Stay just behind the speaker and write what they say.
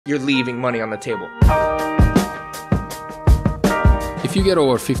you're leaving money on the table. If you get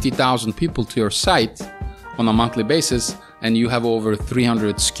over 50,000 people to your site on a monthly basis and you have over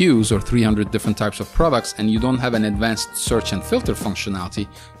 300 SKUs or 300 different types of products and you don't have an advanced search and filter functionality,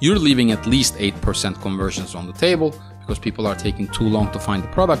 you're leaving at least 8% conversions on the table because people are taking too long to find the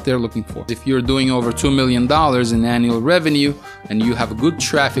product they're looking for. If you're doing over $2 million in annual revenue and you have good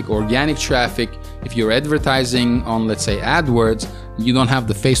traffic, organic traffic, if you're advertising on, let's say, AdWords, you don't have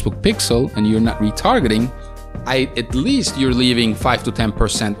the Facebook pixel and you're not retargeting, at least you're leaving 5 to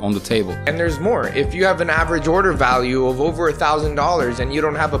 10% on the table. And there's more. If you have an average order value of over $1,000 and you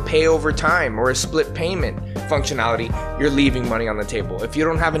don't have a pay over time or a split payment functionality, you're leaving money on the table. If you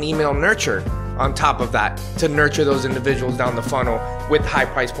don't have an email nurture on top of that to nurture those individuals down the funnel with high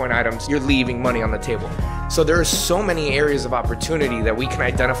price point items, you're leaving money on the table. So there are so many areas of opportunity that we can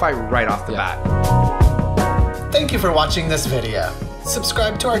identify right off the bat. Thank you for watching this video.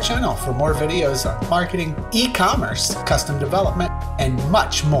 Subscribe to our channel for more videos on marketing, e-commerce, custom development, and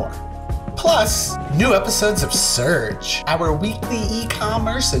much more. Plus, new episodes of Surge, our weekly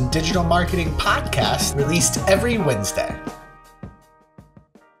e-commerce and digital marketing podcast released every Wednesday.